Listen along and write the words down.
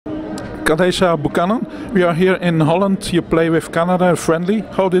Kadeisha Buchanan, we are here in Holland. You play with Canada, friendly.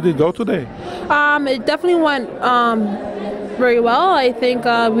 How did it go today? It definitely went very well. I think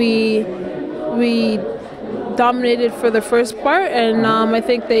we dominated for the first part, and I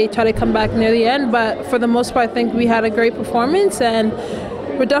think they tried to come back near the end. But for the most part, I think we had a great performance, and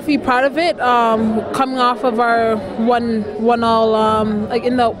we're definitely proud of it. Coming off of our one all like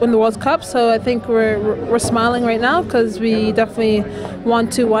in the World Cup, so I think we're smiling right now because we definitely won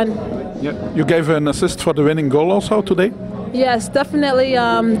 2-1. Yeah, you gave an assist for the winning goal also today. Yes, definitely.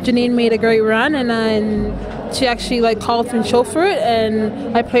 Janine made a great run, and she actually like called and showed for it,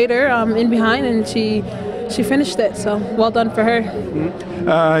 and I played her in behind, and she finished it. So well done for her.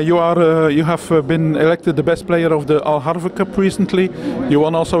 You have been elected the best player of the Algarve Cup recently. You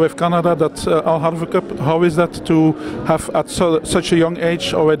won also with Canada that Algarve Cup. How is that to have at such a young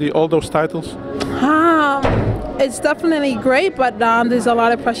age already all those titles? It's definitely great, but there's a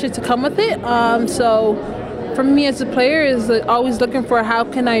lot of pressure to come with it. So for me as a player is always looking for how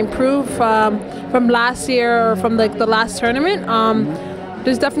can I improve from last year or from like the last tournament.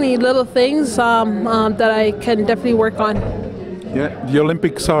 There's definitely little things that I can definitely work on. Yeah, the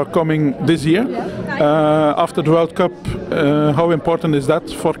Olympics are coming this year. After the World Cup, how important is that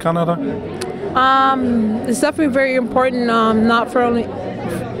for Canada? It's definitely very important, not for only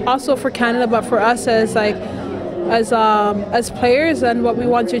also for Canada, but for us as players, and what we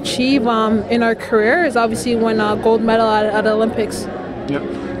want to achieve in our career is obviously win a gold medal at the Olympics. Yeah.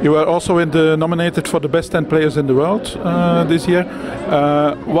 You were also nominated for the best 10 players in the world this year.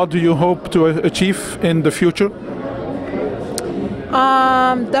 What do you hope to achieve in the future?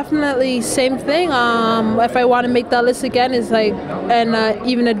 Definitely same thing. If I want to make that list again, is like and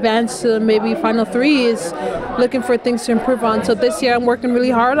even advance to maybe final 3 is looking for things to improve on. So this year I'm working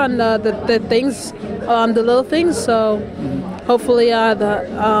really hard on the things, the little things. So hopefully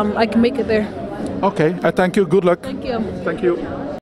I can make it there. Okay, I thank you. Good luck. Thank you. Thank you.